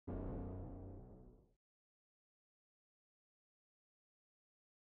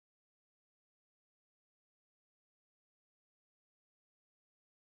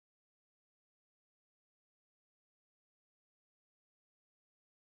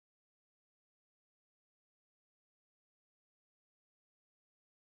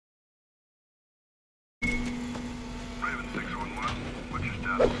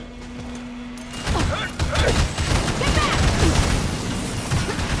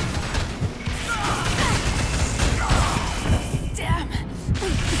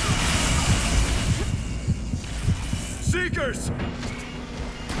Strikers!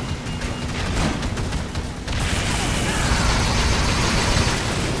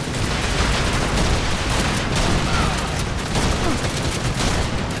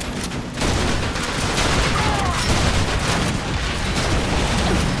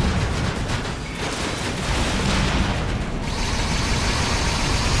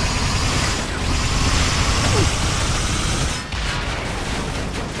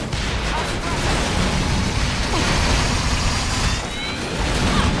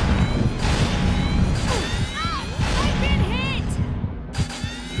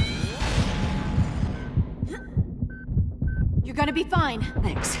 You're gonna be fine.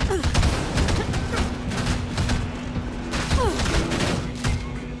 Thanks.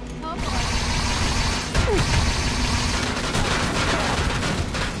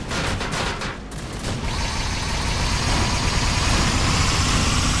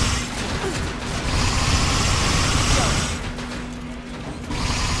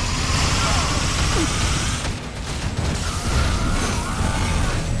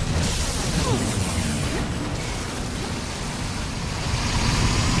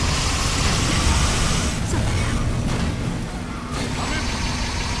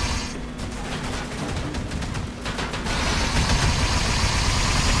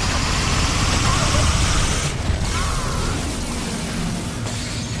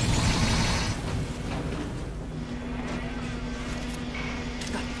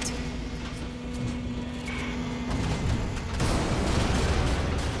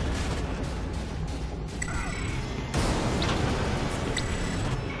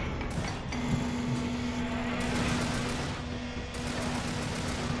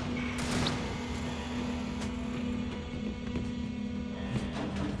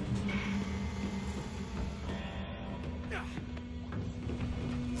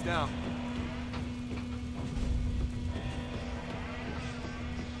 Down.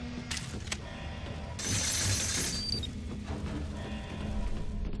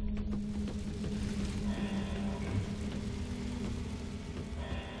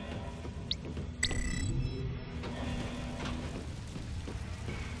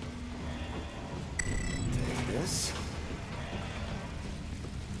 Take this.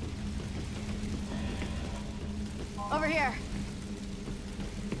 Over here.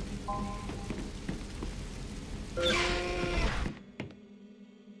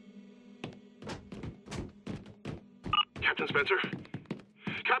 Captain Spencer?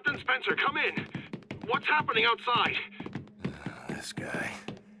 Captain Spencer, come in! What's happening outside? This guy.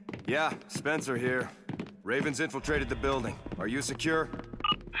 Yeah, Spencer here. Raven's infiltrated the building. Are you secure?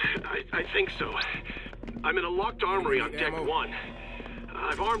 I think so. I'm in a locked armory on deck 1.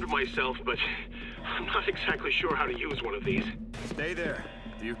 I've armed myself, but I'm not exactly sure how to use one of these. Stay there.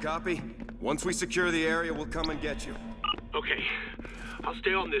 Do you copy? Once we secure the area, we'll come and get you. Okay. I'll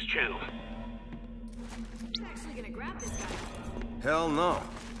stay on this channel. I'm actually gonna grab this guy. Hell no.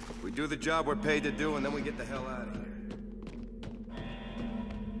 We do the job we're paid to do, and then we get the hell out of here.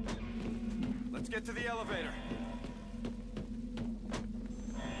 Let's get to the elevator.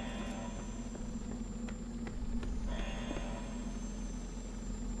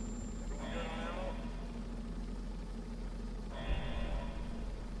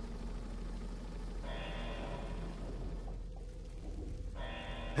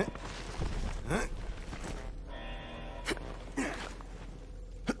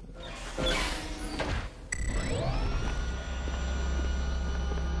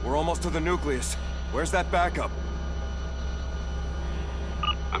 We're almost to the nucleus. Where's that backup?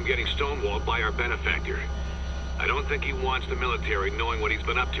 I'm getting stonewalled by our benefactor. I don't think he wants the military knowing what he's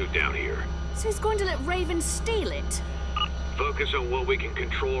been up to down here. So he's going to let Raven steal it? Focus on what we can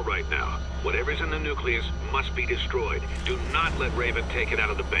control right now. Whatever's in the nucleus must be destroyed. Do not let Raven take it out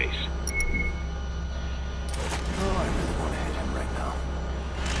of the base. Oh, I really want to hit him right now.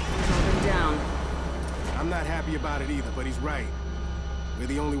 Hold him down. I'm not happy about it either, but he's right. We're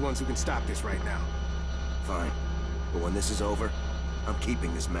the only ones who can stop this right now. Fine. But when this is over, I'm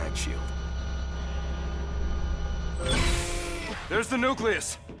keeping this mag shield. There's the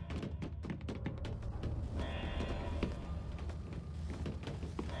nucleus!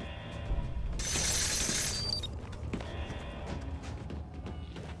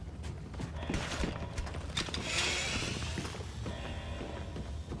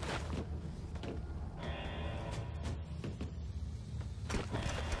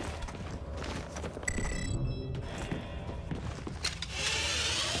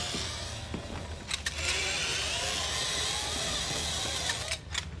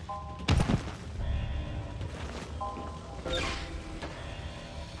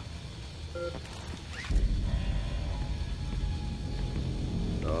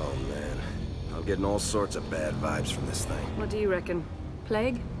 getting all sorts of bad vibes from this thing. What do you reckon?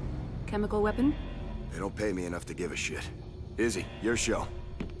 Plague? Chemical weapon? They don't pay me enough to give a shit. Izzy, your show.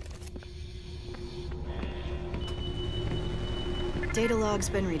 Data log's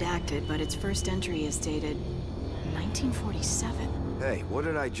been redacted, but its first entry is dated 1947. Hey, what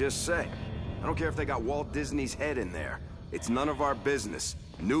did I just say? I don't care if they got Walt Disney's head in there. It's none of our business.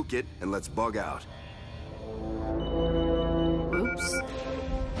 Nuke it, and let's bug out. Oops.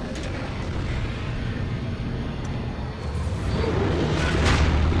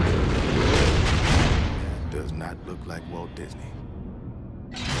 That does not look like Walt Disney.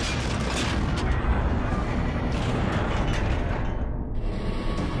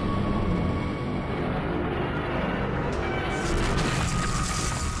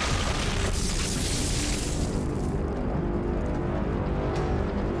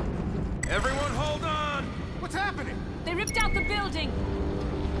 Everyone hold on! What's happening? They ripped out the building!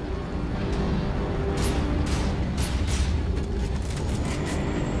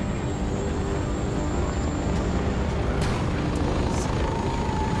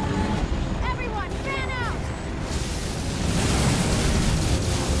 Everyone, fan out!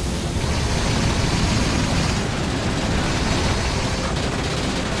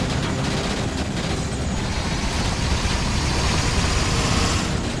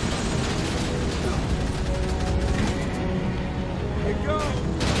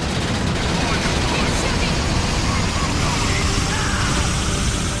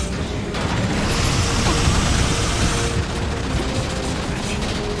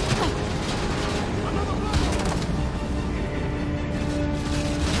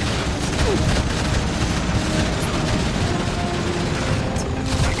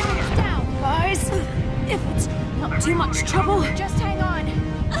 Too much trouble. Just hang on.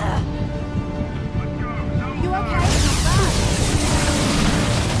 You okay?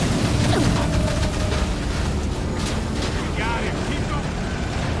 Got him. Keep going.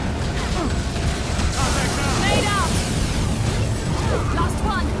 Laid out. Last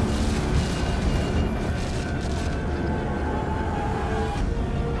one.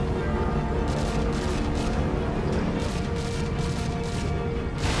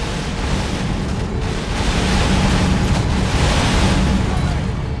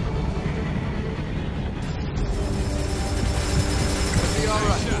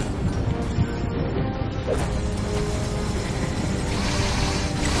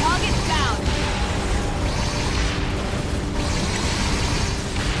 Target down.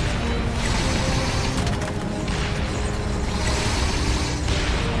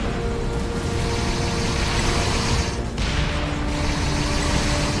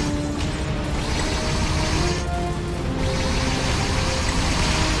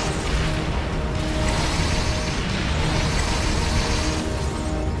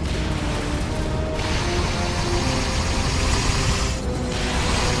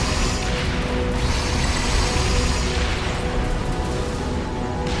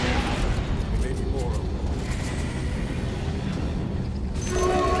 Maybe more of them.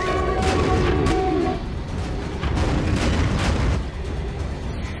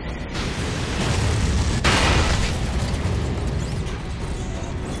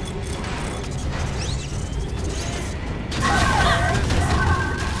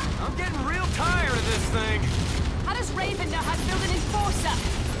 I'm getting real tired of this thing. How does Raven know how to build an enforcer?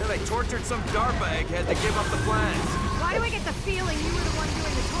 Yeah, they tortured some DARPA egghead to give up the plans. Why do I get the feeling you were the one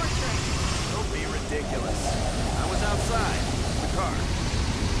doing the torturing? Don't be ridiculous. I was outside, in the car.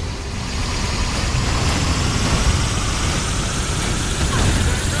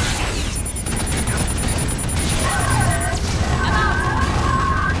 I'm out!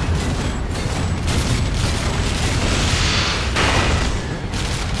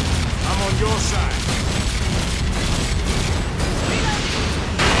 I'm on your side.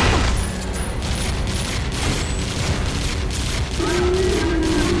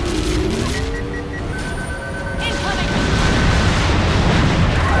 Incoming!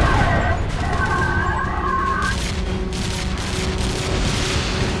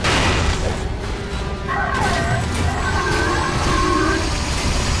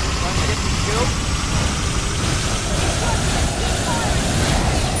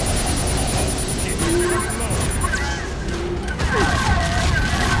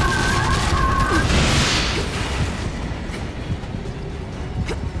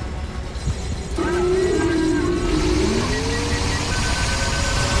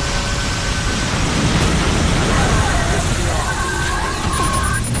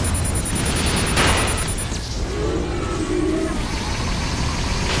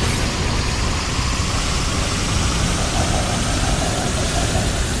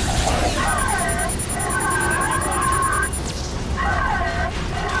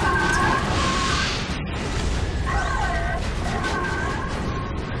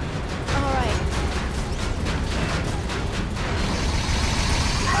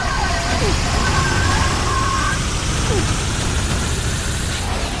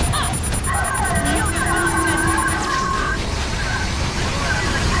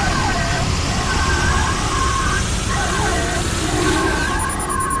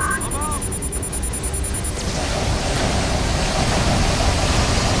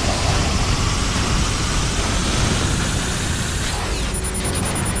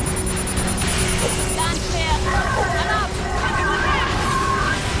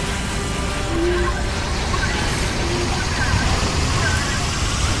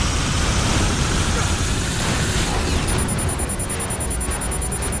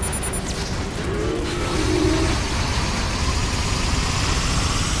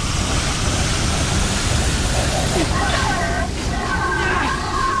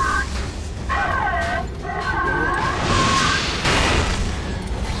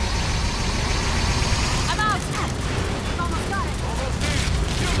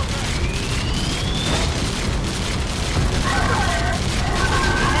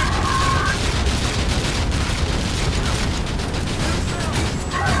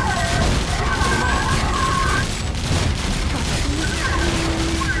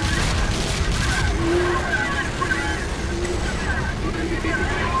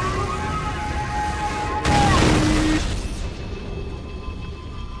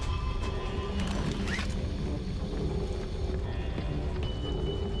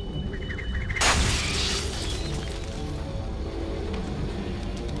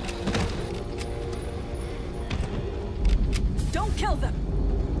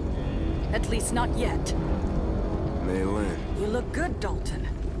 At least not yet. Maylin. You look good, Dalton.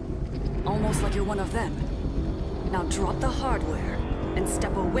 Almost like you're one of them. Now drop the hardware and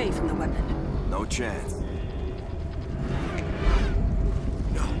step away from the weapon. No chance.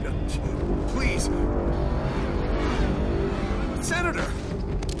 No, please. Senator!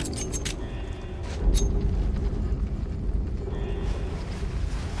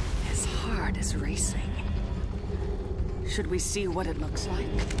 His heart is racing. Should we see what it looks like?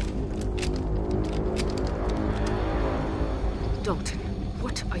 Dalton,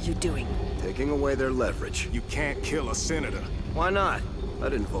 what are you doing? Taking away their leverage. You can't kill a senator. Why not? I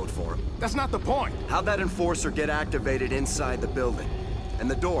didn't vote for him. That's not the point. How'd that enforcer get activated inside the building?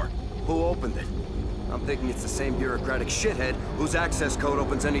 And the door? Who opened it? I'm thinking it's the same bureaucratic shithead whose access code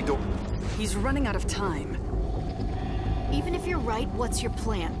opens any door. He's running out of time. Even if you're right, what's your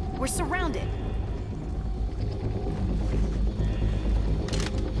plan? We're surrounded.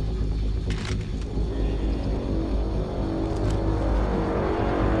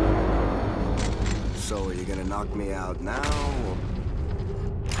 So are you gonna knock me out now, or...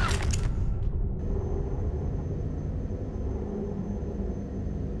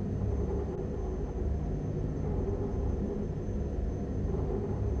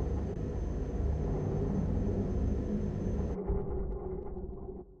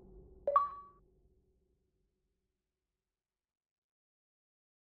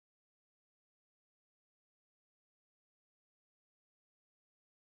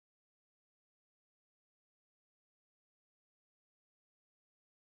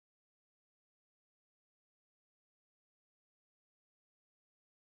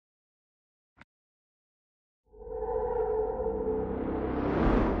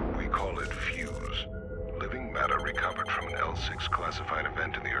 Recovered from an L6 classified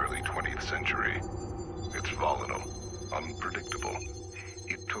event in the early 20th century. It's volatile, unpredictable.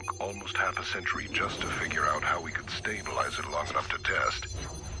 It took almost half a century just to figure out how we could stabilize it long enough to test.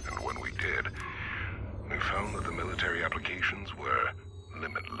 And when we did, we found that the military applications were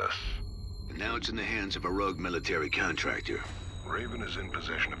limitless. And now it's in the hands of a rogue military contractor. Raven is in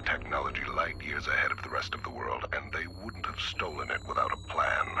possession of technology light years ahead of the rest of the world, and they wouldn't have stolen it without a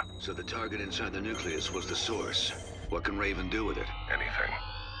plan. So the target inside the nucleus was the source. What can Raven do with it? Anything.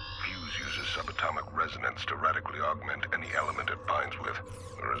 Fuse uses subatomic resonance to radically augment any element it binds with.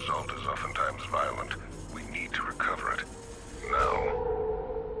 The result is oftentimes violent. We need to recover it. Now.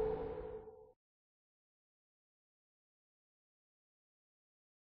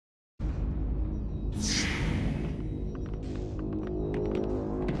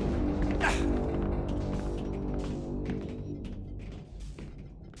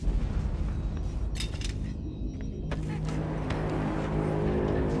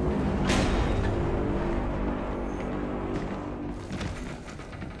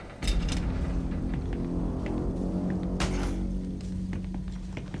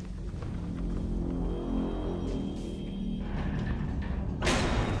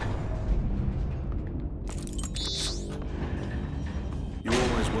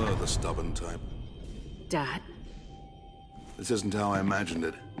 The stubborn type. Dad? This isn't how I imagined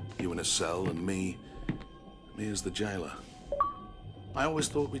it. You in a cell and me as the jailer. I always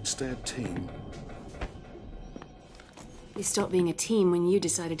thought we'd stay a team. We stopped being a team when you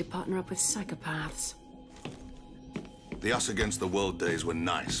decided to partner up with psychopaths. The us against the world days were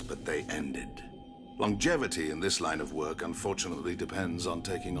nice, but they ended. Longevity in this line of work unfortunately depends on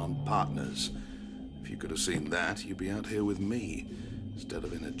taking on partners. If you could have seen that, you'd be out here with me, instead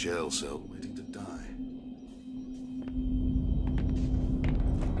of in a jail cell waiting to die.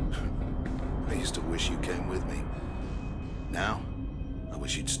 I used to wish you came with me. Now, I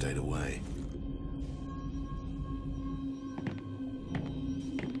wish you'd stayed away.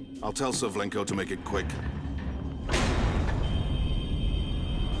 I'll tell Savlenko to make it quick.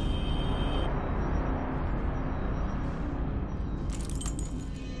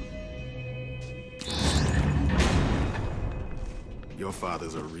 Your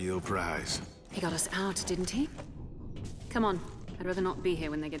father's a real prize. He got us out, didn't he? Come on. I'd rather not be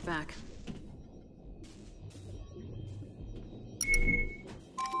here when they get back.